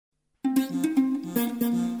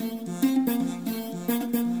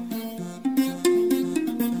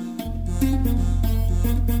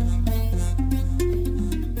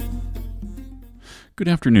Good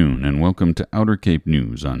afternoon, and welcome to Outer Cape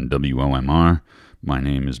News on WOMR. My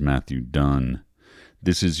name is Matthew Dunn.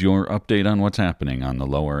 This is your update on what's happening on the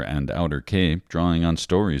Lower and Outer Cape, drawing on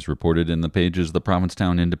stories reported in the pages of the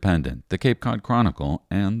Provincetown Independent, the Cape Cod Chronicle,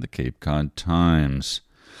 and the Cape Cod Times.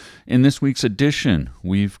 In this week's edition,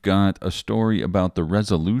 we've got a story about the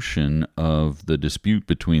resolution of the dispute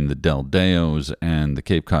between the Del Deos and the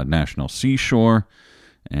Cape Cod National Seashore,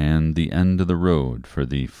 and the end of the road for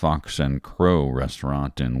the Fox and Crow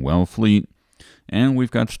restaurant in Wellfleet. And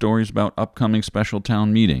we've got stories about upcoming special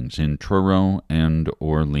town meetings in Truro and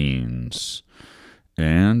Orleans.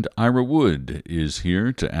 And Ira Wood is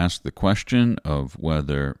here to ask the question of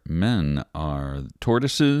whether men are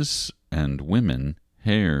tortoises and women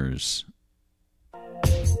hares.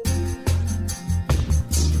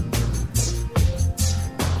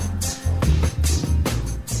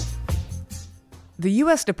 The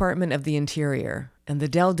U.S. Department of the Interior and the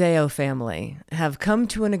Del Deo family have come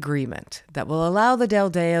to an agreement that will allow the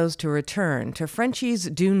Del Deos to return to Frenchie's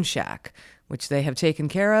Dune Shack, which they have taken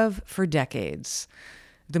care of for decades.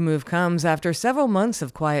 The move comes after several months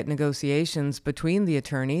of quiet negotiations between the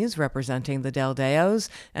attorneys representing the Del Deos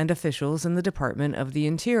and officials in the Department of the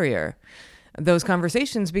Interior. Those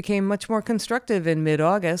conversations became much more constructive in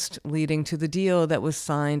mid-August, leading to the deal that was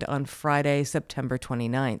signed on Friday, September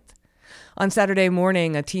 29th. On Saturday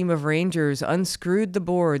morning, a team of rangers unscrewed the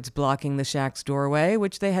boards blocking the shack's doorway,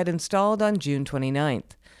 which they had installed on June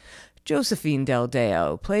 29th. Josephine Del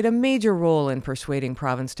Deo played a major role in persuading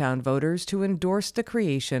Provincetown voters to endorse the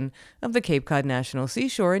creation of the Cape Cod National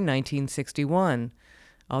Seashore in 1961.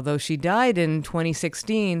 Although she died in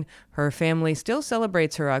 2016, her family still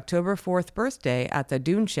celebrates her October 4th birthday at the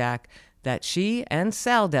Dune Shack that she and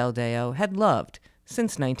Sal Del Deo had loved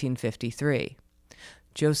since 1953.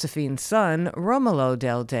 Josephine's son, Romolo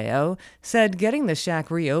Del Deo, said getting the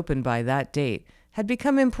shack reopened by that date had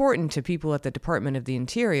become important to people at the Department of the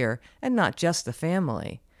Interior and not just the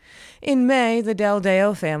family. In May, the Del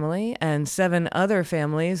Deo family and 7 other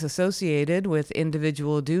families associated with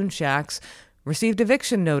individual dune shacks received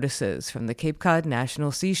eviction notices from the Cape Cod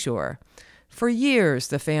National Seashore. For years,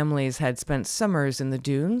 the families had spent summers in the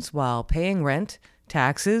dunes while paying rent,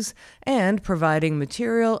 taxes, and providing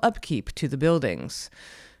material upkeep to the buildings.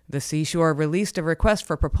 The seashore released a request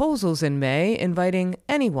for proposals in May, inviting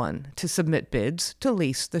anyone to submit bids to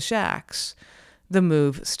lease the shacks. The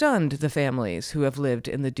move stunned the families who have lived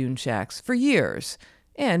in the dune shacks for years,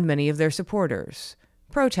 and many of their supporters.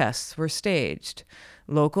 Protests were staged.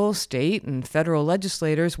 Local, state, and federal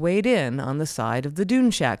legislators weighed in on the side of the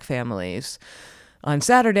dune shack families. On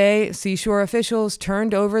Saturday, Seashore officials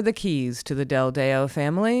turned over the keys to the Del Deo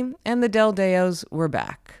family, and the Del Deos were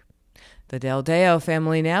back. The Del Deo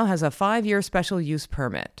family now has a 5-year special use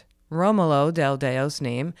permit. Romolo Del Deo's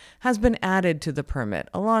name has been added to the permit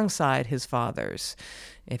alongside his father's.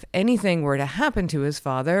 If anything were to happen to his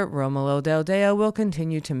father, Romolo Del Deo will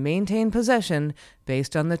continue to maintain possession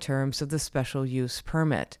based on the terms of the special use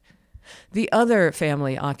permit. The other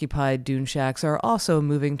family-occupied dune shacks are also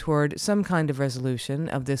moving toward some kind of resolution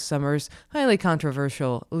of this summer's highly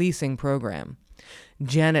controversial leasing program.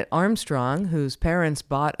 Janet Armstrong, whose parents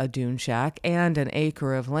bought a dune shack and an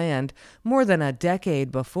acre of land more than a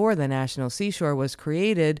decade before the National Seashore was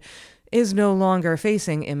created, is no longer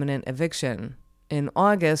facing imminent eviction. In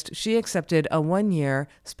August, she accepted a 1-year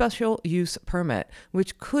special use permit,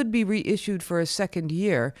 which could be reissued for a second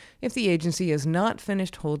year if the agency has not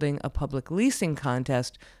finished holding a public leasing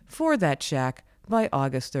contest for that shack by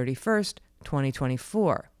August 31st,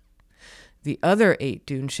 2024. The other 8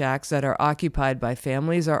 dune shacks that are occupied by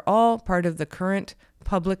families are all part of the current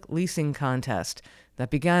public leasing contest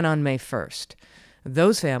that began on May 1st.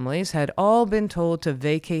 Those families had all been told to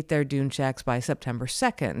vacate their dune shacks by September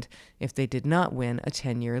 2nd if they did not win a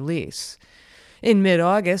 10-year lease. In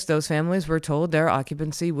mid-August, those families were told their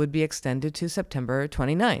occupancy would be extended to September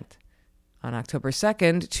 29th. On October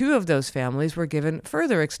 2nd, 2 of those families were given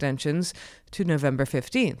further extensions to November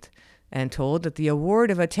 15th and told that the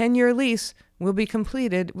award of a 10-year lease will be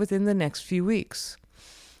completed within the next few weeks.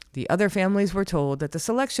 The other families were told that the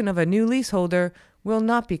selection of a new leaseholder will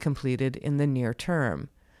not be completed in the near term.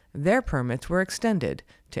 Their permits were extended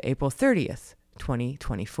to April 30th,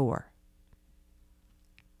 2024.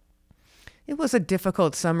 It was a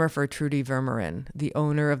difficult summer for Trudy Vermeeren, the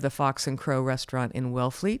owner of the Fox and Crow restaurant in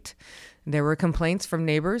Wellfleet. There were complaints from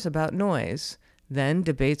neighbors about noise, then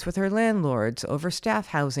debates with her landlords over staff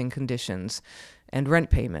housing conditions and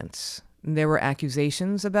rent payments. There were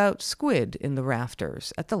accusations about squid in the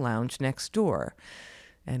rafters at the lounge next door.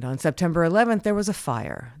 And on September 11th, there was a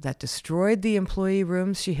fire that destroyed the employee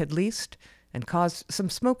rooms she had leased and caused some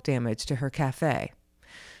smoke damage to her cafe.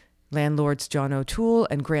 Landlords John O'Toole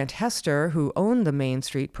and Grant Hester, who own the Main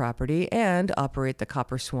Street property and operate the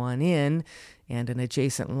Copper Swan Inn and an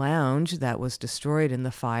adjacent lounge that was destroyed in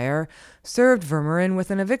the fire, served Vermeeren with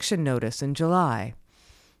an eviction notice in July.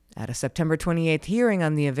 At a September 28th hearing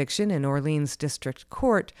on the eviction in Orleans District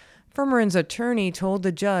Court, Vermeeren's attorney told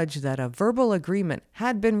the judge that a verbal agreement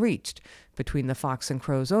had been reached between the Fox and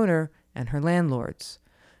Crow's owner and her landlords.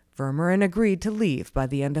 Vermeeren agreed to leave by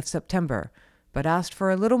the end of September, but asked for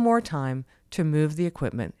a little more time to move the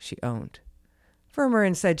equipment she owned.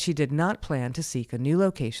 Vermeeren said she did not plan to seek a new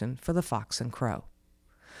location for the Fox and Crow.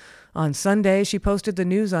 On Sunday, she posted the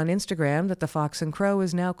news on Instagram that the Fox and Crow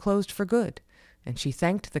is now closed for good, and she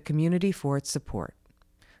thanked the community for its support.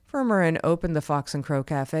 Vermeeren opened the Fox and Crow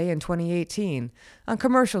Cafe in 2018 on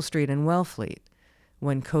Commercial Street in Wellfleet.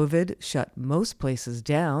 When COVID shut most places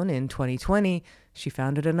down in 2020, she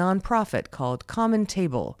founded a nonprofit called Common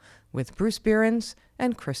Table with Bruce Behrens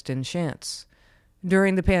and Kristen Shantz.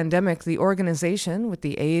 During the pandemic, the organization, with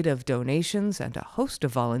the aid of donations and a host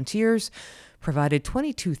of volunteers, provided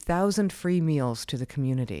 22,000 free meals to the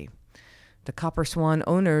community. The Copper Swan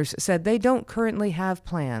owners said they don't currently have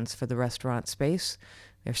plans for the restaurant space.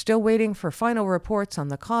 They're still waiting for final reports on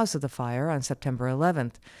the cause of the fire on September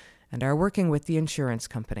 11th and are working with the insurance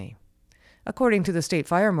company. According to the State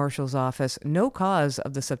Fire Marshal's office, no cause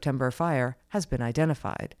of the September fire has been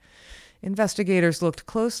identified. Investigators looked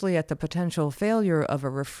closely at the potential failure of a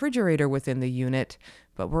refrigerator within the unit,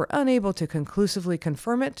 but were unable to conclusively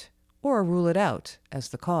confirm it or rule it out as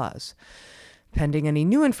the cause. Pending any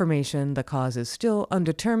new information, the cause is still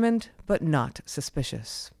undetermined, but not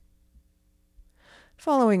suspicious.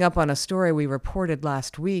 Following up on a story we reported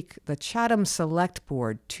last week, the Chatham Select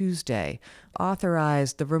Board Tuesday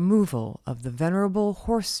authorized the removal of the venerable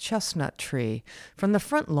horse chestnut tree from the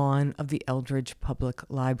front lawn of the Eldridge Public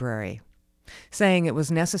Library. Saying it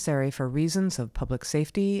was necessary for reasons of public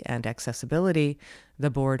safety and accessibility, the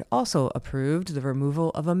board also approved the removal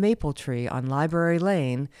of a maple tree on Library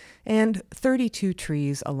Lane and 32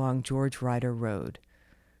 trees along George Ryder Road.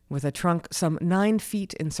 With a trunk some 9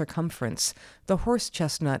 feet in circumference, the horse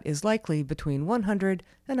chestnut is likely between 100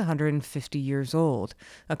 and 150 years old,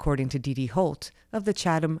 according to Dee Dee Holt of the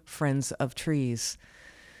Chatham Friends of Trees.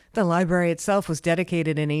 The library itself was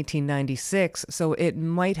dedicated in 1896, so it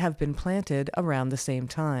might have been planted around the same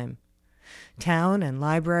time. Town and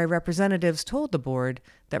library representatives told the board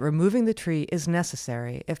that removing the tree is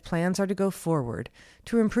necessary if plans are to go forward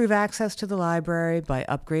to improve access to the library by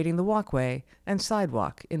upgrading the walkway and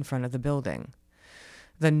sidewalk in front of the building.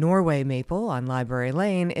 The Norway maple on Library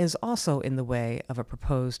Lane is also in the way of a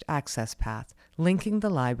proposed access path linking the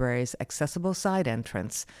library's accessible side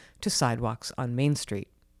entrance to sidewalks on Main Street.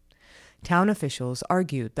 Town officials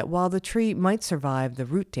argued that while the tree might survive the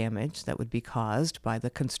root damage that would be caused by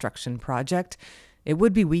the construction project, it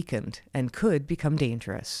would be weakened and could become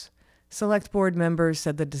dangerous. Select board members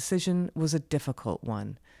said the decision was a difficult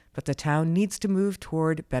one, but the town needs to move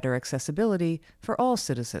toward better accessibility for all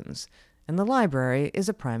citizens, and the library is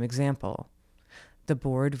a prime example. The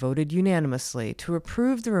board voted unanimously to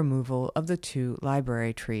approve the removal of the 2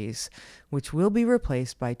 library trees, which will be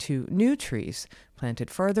replaced by 2 new trees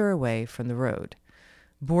planted further away from the road.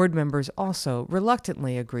 Board members also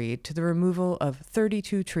reluctantly agreed to the removal of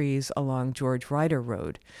 32 trees along George Ryder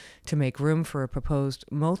Road to make room for a proposed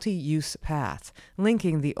multi-use path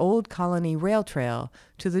linking the old Colony Rail Trail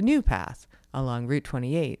to the new path along Route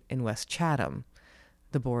 28 in West Chatham.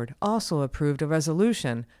 The board also approved a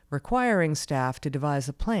resolution requiring staff to devise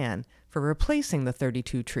a plan for replacing the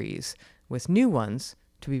 32 trees with new ones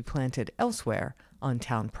to be planted elsewhere on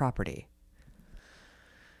town property.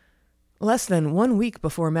 Less than 1 week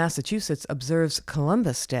before Massachusetts observes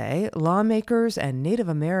Columbus Day, lawmakers and Native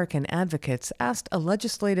American advocates asked a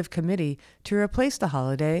legislative committee to replace the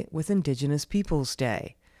holiday with Indigenous Peoples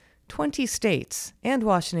Day. 20 states and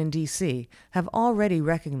Washington, D.C. have already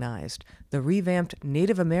recognized the revamped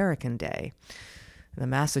Native American Day. The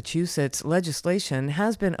Massachusetts legislation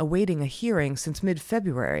has been awaiting a hearing since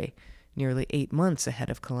mid-February, nearly 8 months ahead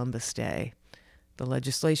of Columbus Day. The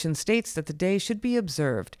legislation states that the day should be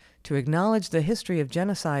observed to acknowledge the history of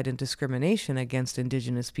genocide and discrimination against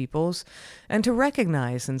Indigenous peoples, and to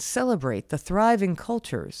recognize and celebrate the thriving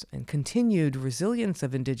cultures and continued resilience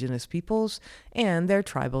of Indigenous peoples and their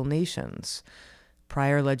tribal nations.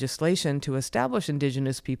 Prior legislation to establish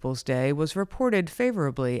Indigenous Peoples Day was reported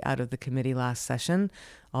favorably out of the committee last session,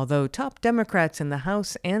 although top Democrats in the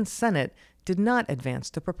House and Senate did not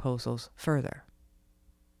advance the proposals further.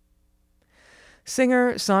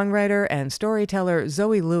 Singer, songwriter, and storyteller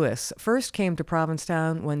Zoe Lewis first came to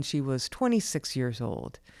Provincetown when she was 26 years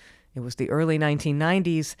old. It was the early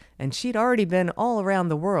 1990s, and she'd already been all around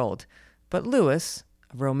the world. But Lewis,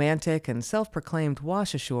 a romantic and self-proclaimed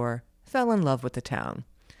wash-ashore, fell in love with the town.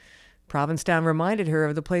 Provincetown reminded her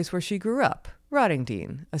of the place where she grew up,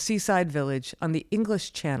 Rottingdean, a seaside village on the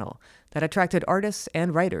English Channel that attracted artists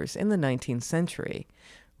and writers in the 19th century.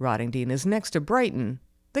 Rottingdean is next to Brighton,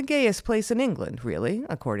 the gayest place in England, really,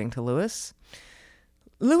 according to Lewis.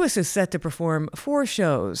 Lewis is set to perform 4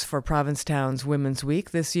 shows for Provincetown's Women's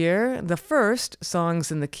Week this year. The first,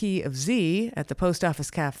 Songs in the Key of Z, at the Post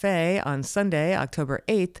Office Cafe on Sunday, October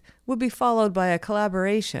 8th, will be followed by a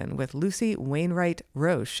collaboration with Lucy Wainwright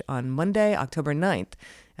Roche on Monday, October 9th,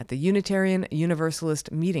 at the Unitarian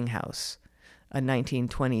Universalist Meeting House. A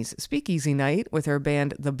 1920s speakeasy night with her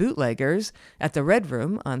band The Bootleggers at the Red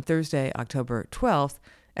Room on Thursday, October 12th,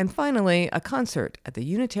 and finally, a concert at the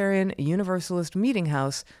Unitarian Universalist Meeting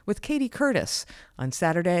House with Katie Curtis on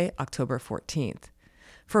Saturday, October 14th.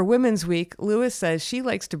 For Women's Week, Lewis says she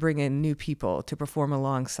likes to bring in new people to perform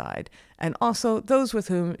alongside, and also those with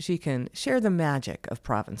whom she can share the magic of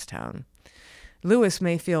Provincetown. Lewis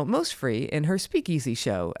may feel most free in her speakeasy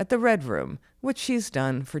show at the Red Room, which she's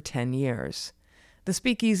done for 10 years. The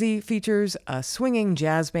speakeasy features a swinging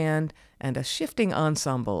jazz band and a shifting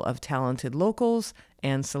ensemble of talented locals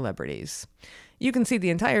and celebrities. You can see the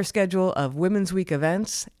entire schedule of Women's Week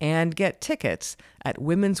events and get tickets at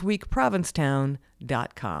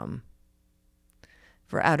womensweekprovincetown.com.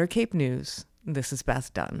 For Outer Cape News, this is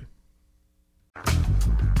Beth Dunn.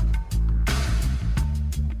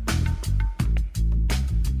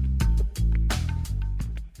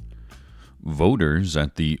 Voters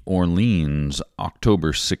at the Orleans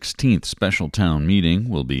October 16th special town meeting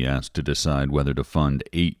will be asked to decide whether to fund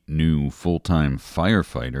 8 new full-time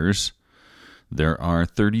firefighters. There are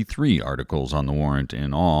 33 articles on the warrant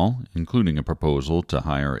in all, including a proposal to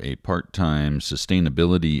hire a part-time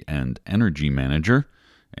sustainability and energy manager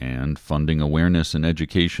and funding awareness and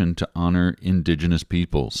education to honor Indigenous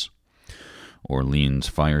peoples. Orleans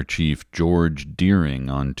Fire Chief George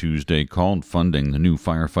Deering on Tuesday called funding the new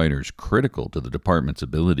firefighters critical to the department's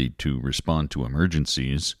ability to respond to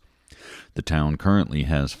emergencies. The town currently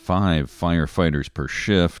has 5 firefighters per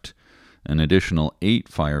shift. An additional 8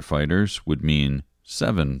 firefighters would mean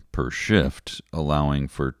 7 per shift, allowing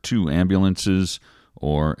for 2 ambulances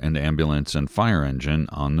or an ambulance and fire engine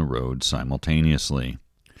on the road simultaneously.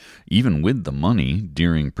 Even with the money,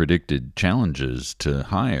 Deering predicted challenges to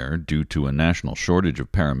hire due to a national shortage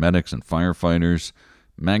of paramedics and firefighters,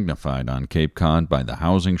 magnified on Cape Cod by the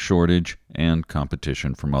housing shortage and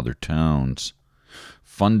competition from other towns.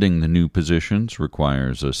 Funding the new positions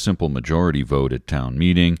requires a simple majority vote at town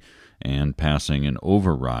meeting and passing an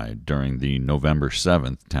override during the November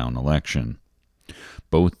 7th town election.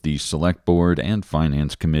 Both the Select Board and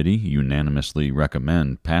Finance Committee unanimously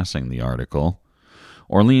recommend passing the article.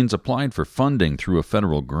 Orleans applied for funding through a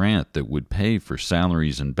federal grant that would pay for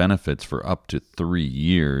salaries and benefits for up to 3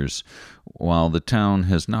 years. While the town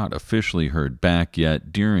has not officially heard back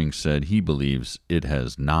yet, Deering said he believes it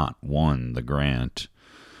has not won the grant.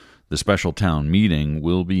 The special town meeting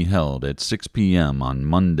will be held at 6 p.m. on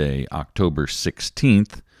Monday, October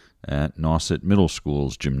 16th at Nauset Middle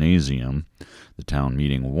School's gymnasium. The town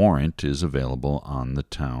meeting warrant is available on the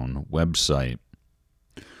town website.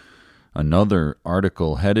 Another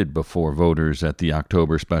article headed before voters at the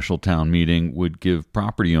October special town meeting would give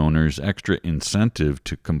property owners extra incentive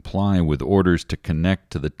to comply with orders to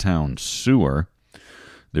connect to the town's sewer.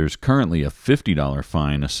 There's currently a $50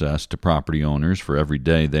 fine assessed to property owners for every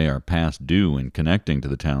day they are past due in connecting to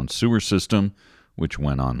the town's sewer system, which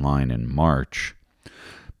went online in March.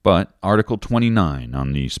 But Article 29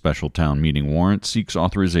 on the special town meeting warrant seeks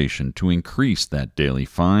authorization to increase that daily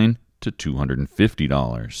fine to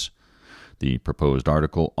 $250. The proposed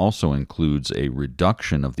article also includes a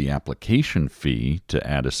reduction of the application fee to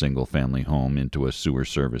add a single-family home into a sewer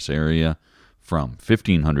service area from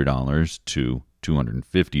 $1,500 to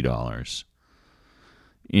 $250.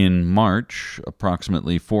 In March,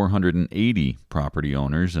 approximately 480 property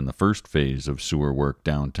owners in the first phase of sewer work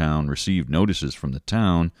downtown received notices from the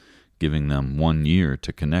town, giving them 1 year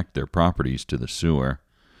to connect their properties to the sewer.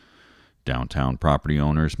 Downtown property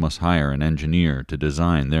owners must hire an engineer to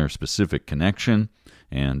design their specific connection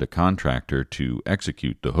and a contractor to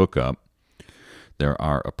execute the hookup. There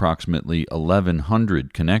are approximately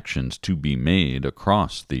 1,100 connections to be made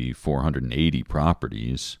across the 480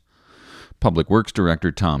 properties. Public Works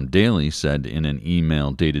Director Tom Daly said in an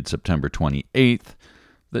email dated September 28th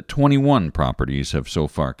that 21 properties have so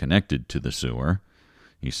far connected to the sewer.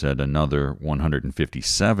 He said another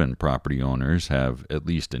 157 property owners have at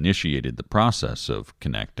least initiated the process of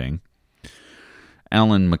connecting.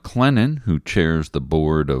 Alan McLennan, who chairs the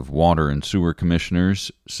Board of Water and Sewer Commissioners,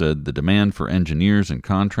 said the demand for engineers and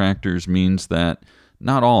contractors means that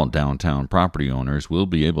not all downtown property owners will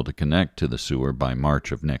be able to connect to the sewer by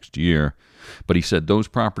March of next year. But he said those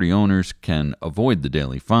property owners can avoid the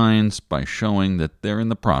daily fines by showing that they're in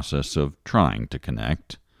the process of trying to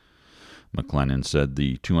connect. McLennan said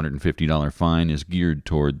the $250 fine is geared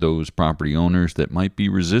toward those property owners that might be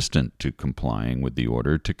resistant to complying with the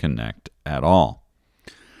order to connect at all.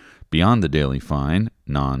 Beyond the daily fine,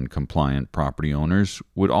 non-compliant property owners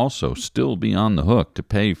would also still be on the hook to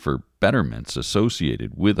pay for betterments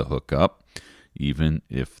associated with a hookup, even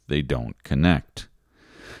if they don't connect.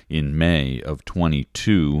 In May of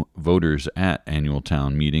 22, voters at annual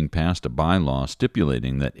town meeting passed a bylaw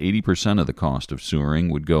stipulating that 80% of the cost of sewering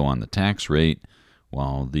would go on the tax rate,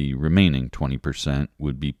 while the remaining 20%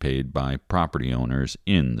 would be paid by property owners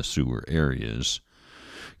in the sewer areas.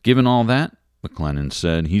 Given all that, McLennan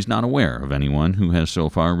said he's not aware of anyone who has so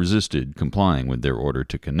far resisted complying with their order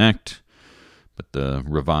to connect, but the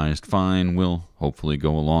revised fine will hopefully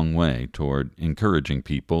go a long way toward encouraging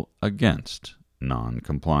people against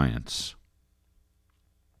non-compliance.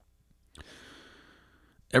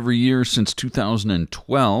 Every year since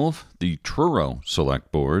 2012, the Truro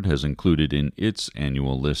Select Board has included in its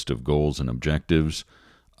annual list of goals and objectives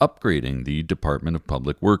upgrading the Department of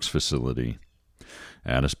Public Works facility.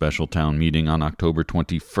 At a special town meeting on October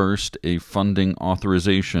 21st, a funding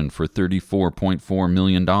authorization for $34.4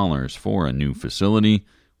 million for a new facility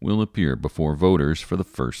will appear before voters for the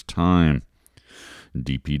first time.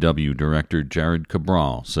 DPW Director Jared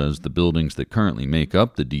Cabral says the buildings that currently make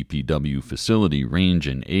up the DPW facility range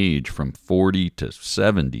in age from 40 to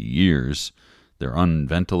 70 years. They're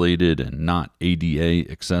unventilated and not ADA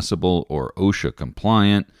accessible or OSHA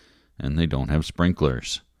compliant, and they don't have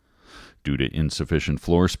sprinklers. Due to insufficient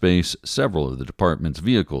floor space, several of the department's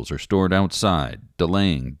vehicles are stored outside,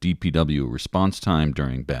 delaying DPW response time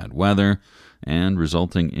during bad weather and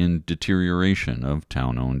resulting in deterioration of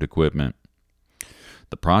town-owned equipment.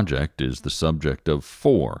 The project is the subject of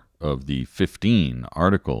 4 of the 15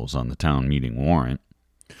 articles on the town meeting warrant.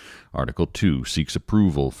 Article 2 seeks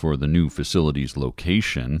approval for the new facility's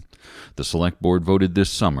location. The Select Board voted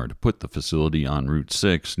this summer to put the facility on Route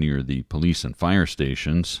 6 near the police and fire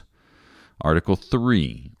stations. Article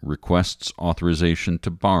 3 requests authorization to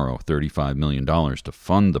borrow $35 million to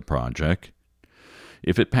fund the project.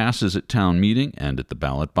 If it passes at town meeting and at the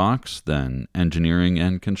ballot box, then engineering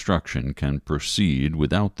and construction can proceed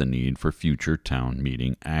without the need for future town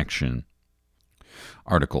meeting action.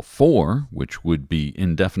 Article 4, which would be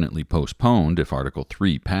indefinitely postponed if Article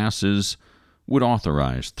 3 passes, would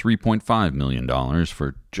authorize $3.5 million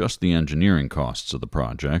for just the engineering costs of the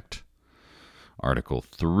project. Article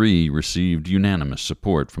 3 received unanimous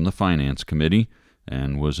support from the Finance Committee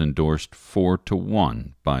and was endorsed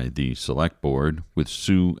 4-1 by the Select Board, with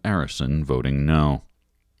Sue Arison voting no.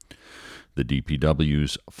 The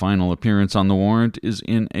DPW's final appearance on the warrant is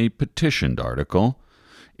in a petitioned article.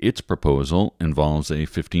 Its proposal involves a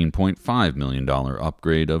 $15.5 million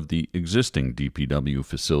upgrade of the existing DPW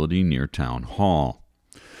facility near Town Hall.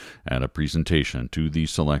 At a presentation to the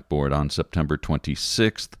Select Board on September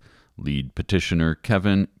 26th, lead petitioner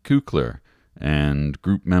Kevin Kukler and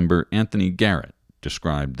group member Anthony Garrett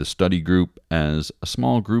described the study group as a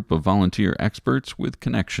small group of volunteer experts with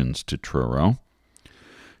connections to Truro.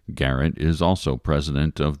 Garrett is also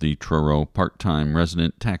president of the Truro Part-Time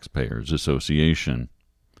Resident Taxpayers Association.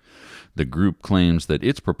 The group claims that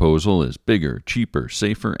its proposal is bigger, cheaper,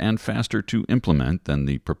 safer, and faster to implement than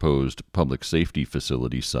the proposed public safety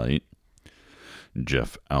facility site.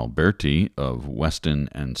 Jeff Alberti of Weston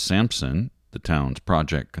and Sampson, the town's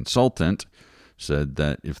project consultant, said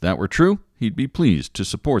that if that were true, he'd be pleased to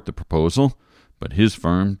support the proposal, but his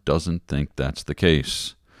firm doesn't think that's the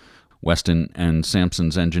case. Weston and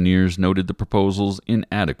Sampson's engineers noted the proposal's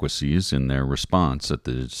inadequacies in their response at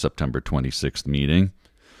the September 26th meeting.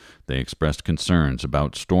 They expressed concerns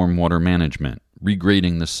about stormwater management,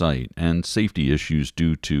 regrading the site, and safety issues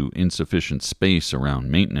due to insufficient space around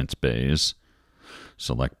maintenance bays.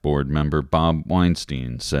 Select Board member Bob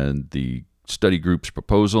Weinstein said the study group's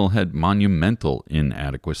proposal had monumental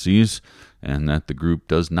inadequacies and that the group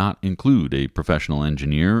does not include a professional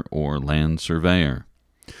engineer or land surveyor.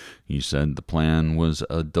 He said the plan was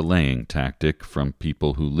a delaying tactic from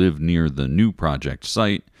people who live near the new project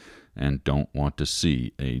site and don't want to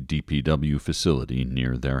see a DPW facility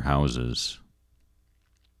near their houses.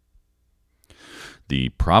 The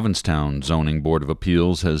Provincetown Zoning Board of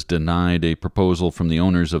Appeals has denied a proposal from the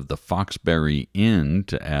owners of the Foxbury Inn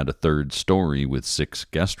to add a third story with 6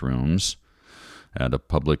 guest rooms. At a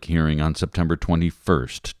public hearing on September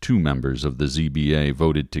 21st, 2 members of the ZBA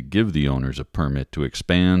voted to give the owners a permit to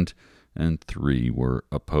expand, and 3 were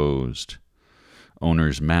opposed.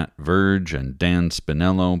 Owners Matt Verge and Dan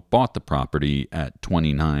Spinello bought the property at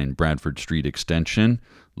 29 Bradford Street Extension,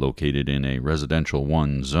 located in a Residential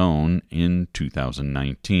 1 zone, in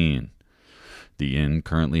 2019. The inn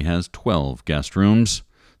currently has 12 guest rooms.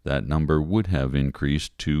 That number would have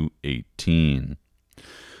increased to 18.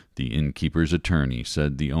 The innkeeper's attorney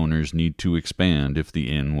said the owners need to expand if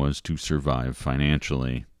the inn was to survive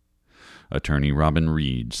financially. Attorney Robin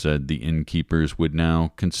Reed said the innkeepers would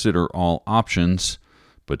now consider all options,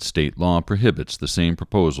 but state law prohibits the same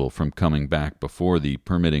proposal from coming back before the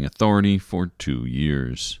permitting authority for 2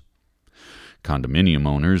 years. Condominium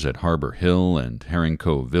owners at Harbor Hill and Herring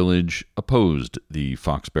Cove Village opposed the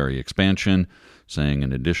Foxbury expansion, saying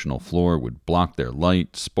an additional floor would block their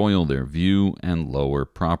light, spoil their view, and lower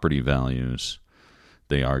property values.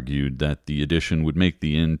 They argued that the addition would make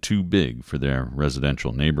the inn too big for their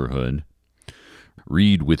residential neighborhood.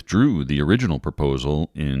 Reed withdrew the original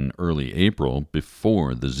proposal in early April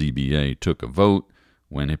before the ZBA took a vote,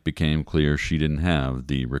 when it became clear she didn't have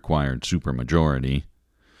the required supermajority.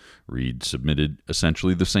 Reed submitted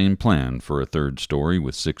essentially the same plan for a 3rd story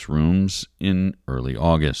with 6 rooms in early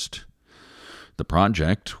August. The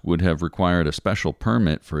project would have required a special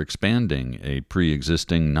permit for expanding a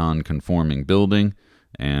pre-existing non-conforming building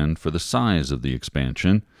and for the size of the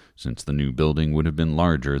expansion, since the new building would have been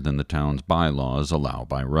larger than the town's bylaws allow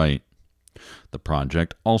by right. The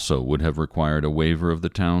project also would have required a waiver of the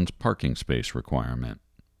town's parking space requirement.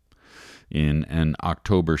 In an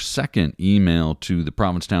October 2nd email to the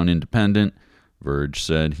Provincetown Independent, Verge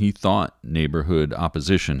said he thought neighborhood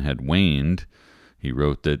opposition had waned. He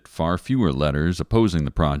wrote that far fewer letters opposing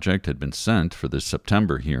the project had been sent for the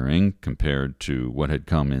September hearing compared to what had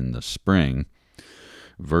come in the spring.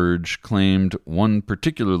 Verge claimed one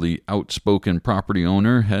particularly outspoken property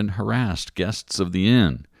owner had harassed guests of the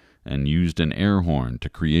inn and used an air horn to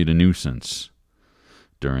create a nuisance.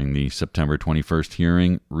 During the September 21st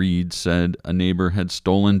hearing, Reed said a neighbor had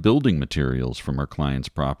stolen building materials from her client's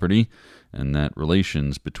property and that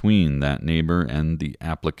relations between that neighbor and the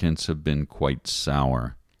applicants have been quite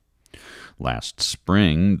sour. Last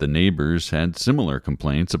spring, the neighbors had similar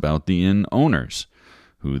complaints about the inn owners,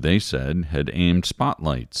 who they said had aimed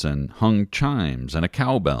spotlights and hung chimes and a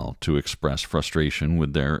cowbell to express frustration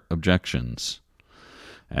with their objections.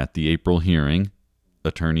 At the April hearing,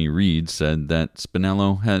 Attorney Reed said that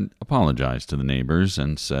Spinello had apologized to the neighbors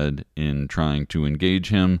and said in trying to engage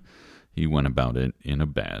him, he went about it in a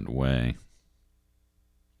bad way.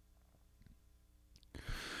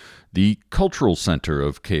 The Cultural Center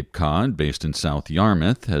of Cape Cod, based in South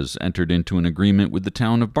Yarmouth, has entered into an agreement with the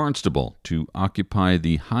town of Barnstable to occupy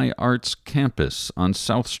the High Arts Campus on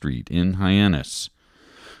South Street in Hyannis.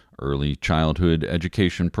 Early childhood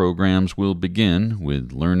education programs will begin,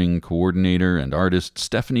 with learning coordinator and artist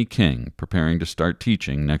Stephanie King preparing to start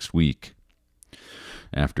teaching next week.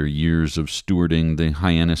 After years of stewarding the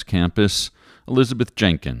Hyannis campus, Elizabeth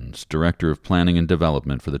Jenkins, Director of Planning and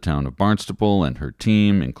Development for the town of Barnstable, and her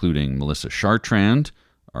team, including Melissa Chartrand,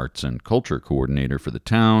 Arts and Culture Coordinator for the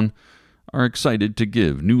town, are excited to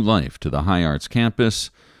give new life to the High Arts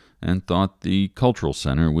campus and thought the Cultural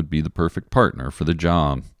Center would be the perfect partner for the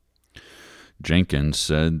job. Jenkins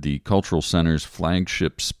said the Cultural Center's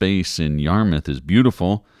flagship space in Yarmouth is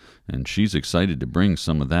beautiful, and she's excited to bring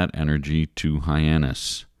some of that energy to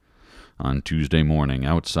Hyannis. On Tuesday morning,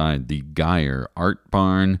 outside the Geyer Art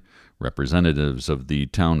Barn, representatives of the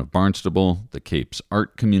town of Barnstable, the Cape's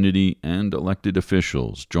art community, and elected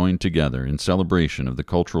officials joined together in celebration of the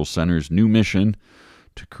Cultural Center's new mission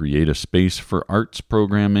to create a space for arts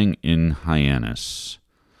programming in Hyannis.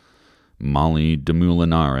 Molly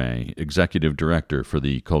DeMulinare, Executive Director for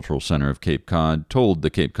the Cultural Center of Cape Cod, told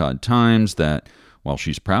the Cape Cod Times that while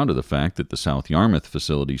she's proud of the fact that the South Yarmouth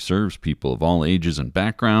facility serves people of all ages and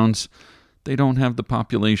backgrounds, they don't have the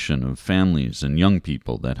population of families and young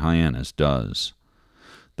people that Hyannis does.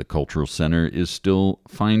 The Cultural Center is still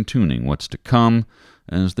fine-tuning what's to come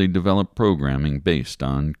as they develop programming based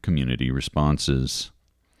on community responses.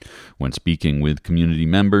 When speaking with community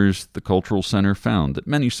members, the Cultural Center found that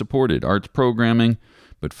many supported arts programming,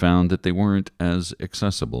 but found that they weren't as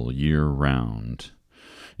accessible year-round.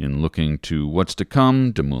 In looking to what's to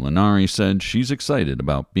come, DeMulinari said she's excited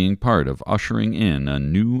about being part of ushering in a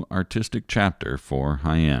new artistic chapter for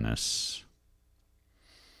Hyannis.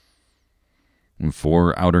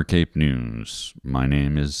 For Outer Cape News, my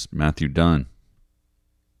name is Matthew Dunn.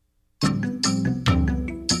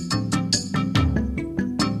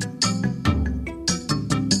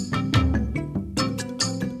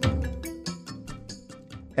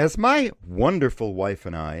 As my wonderful wife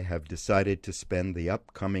and I have decided to spend the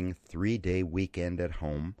upcoming 3-day weekend at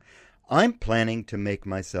home, I'm planning to make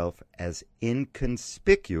myself as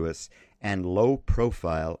inconspicuous and low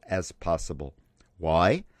profile as possible.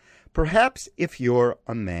 Why? Perhaps if you're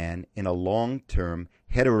a man in a long-term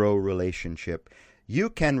hetero relationship, you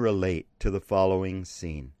can relate to the following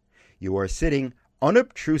scene. You are sitting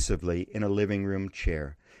unobtrusively in a living room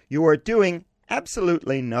chair. You are doing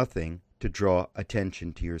absolutely nothing to draw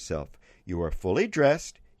attention to yourself. You are fully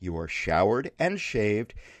dressed, you are showered and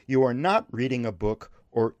shaved, you are not reading a book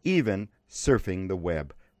or even surfing the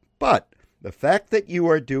web. But the fact that you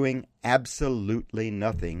are doing absolutely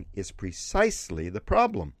nothing is precisely the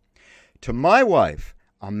problem. To my wife,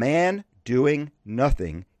 a man doing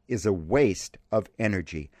nothing is a waste of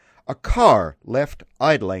energy. A car left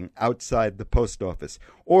idling outside the post office,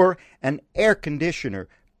 or an air conditioner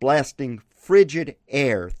blasting frigid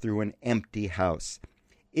air through an empty house.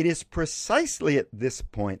 It is precisely at this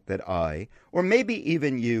point that I, or maybe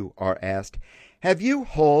even you, are asked, have you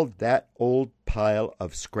hauled that old pile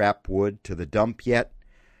of scrap wood to the dump yet?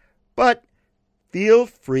 But feel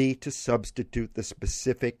free to substitute the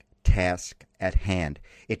specific task at hand.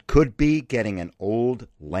 It could be getting an old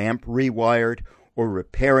lamp rewired or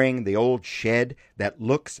repairing the old shed that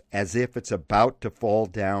looks as if it's about to fall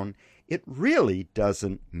down. It really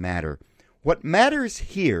doesn't matter. What matters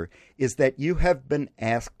here is that you have been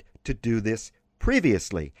asked to do this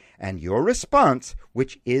previously, and your response,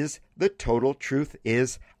 which is the total truth,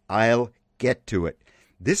 is, I'll get to it.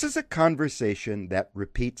 This is a conversation that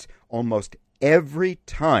repeats almost every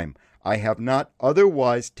time I have not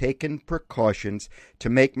otherwise taken precautions to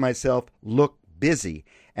make myself look busy,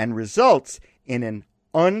 and results in an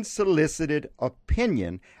unsolicited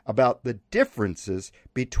opinion about the differences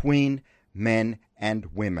between men and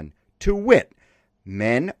women. To wit,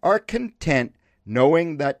 men are content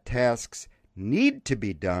knowing that tasks need to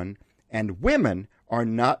be done, and women are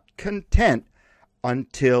not content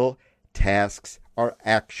until tasks are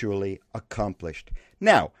actually accomplished.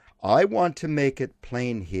 Now, I want to make it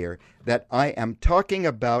plain here that I am talking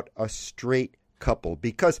about a straight couple,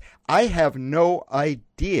 because I have no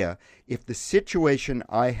idea if the situation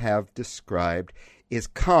I have described is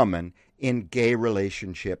common in gay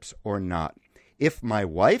relationships or not. If my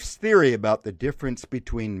wife's theory about the difference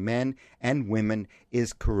between men and women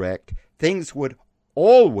is correct, things would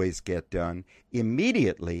always get done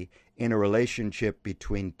immediately in a relationship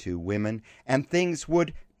between two women, and things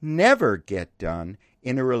would never get done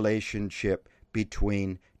in a relationship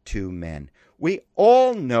between two men. We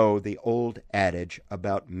all know the old adage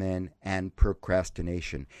about men and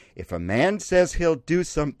procrastination. If a man says he'll do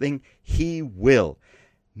something, he will.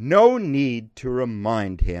 No need to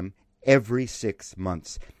remind him every 6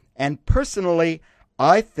 months. And personally,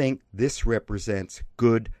 I think this represents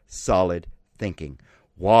good, solid thinking.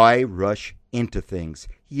 Why rush into things?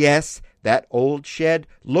 Yes, that old shed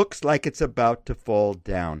looks like it's about to fall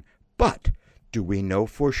down. But do we know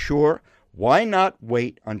for sure? Why not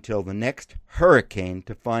wait until the next hurricane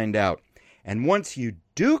to find out? And once you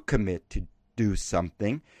do commit to do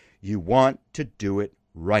something, you want to do it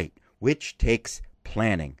right, which takes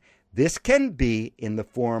planning. This can be in the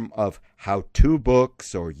form of how-to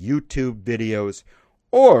books or YouTube videos,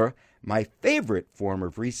 or my favorite form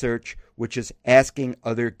of research, which is asking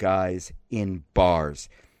other guys in bars.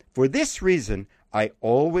 For this reason, I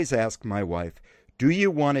always ask my wife, do you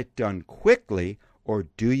want it done quickly or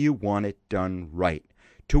do you want it done right?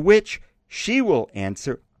 To which she will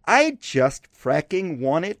answer, I just fracking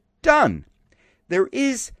want it done. There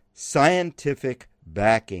is scientific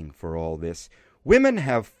backing for all this. Women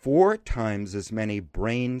have 4 times as many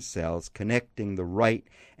brain cells connecting the right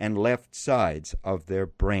and left sides of their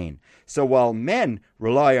brain. So while men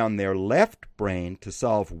rely on their left brain to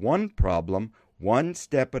solve one problem one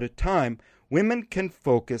step at a time, women can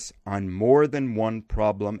focus on more than one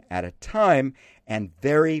problem at a time and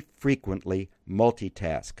very frequently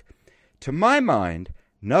multitask. To my mind,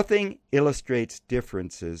 nothing illustrates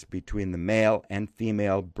differences between the male and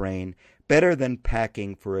female brain better than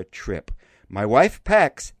packing for a trip. My wife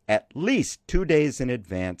packs at least 2 days in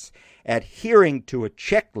advance, adhering to a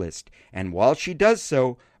checklist, and while she does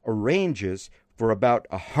so, arranges for about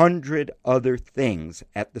 100 other things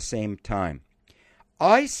at the same time.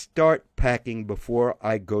 I start packing before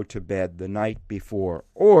I go to bed the night before,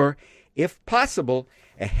 or, if possible,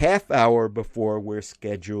 a half hour before we're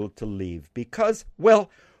scheduled to leave, because,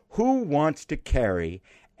 well, who wants to carry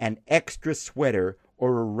an extra sweater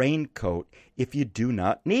or a raincoat if you do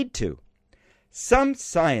not need to? Some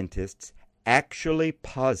scientists actually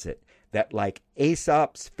posit that, like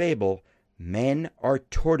Aesop's fable, men are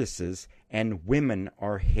tortoises and women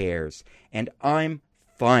are hares, and I'm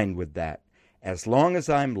fine with that, as long as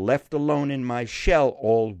I'm left alone in my shell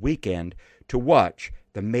all weekend to watch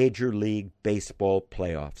the Major League Baseball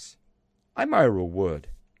playoffs. I'm Ira Wood,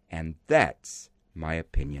 and that's my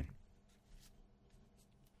opinion.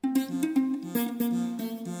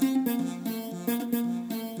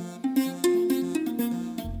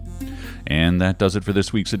 And that does it for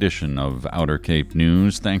this week's edition of Outer Cape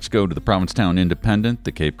News. Thanks go to the Provincetown Independent,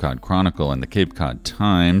 the Cape Cod Chronicle, and the Cape Cod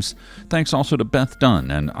Times. Thanks also to Beth Dunn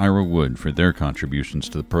and Ira Wood for their contributions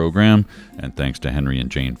to the program. And thanks to Henry and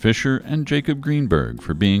Jane Fisher and Jacob Greenberg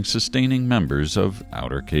for being sustaining members of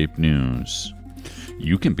Outer Cape News.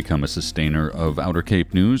 You can become a sustainer of Outer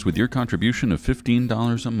Cape News with your contribution of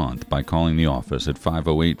 $15 a month by calling the office at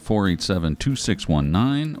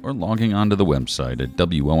 508-487-2619 or logging onto the website at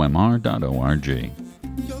WOMR.org.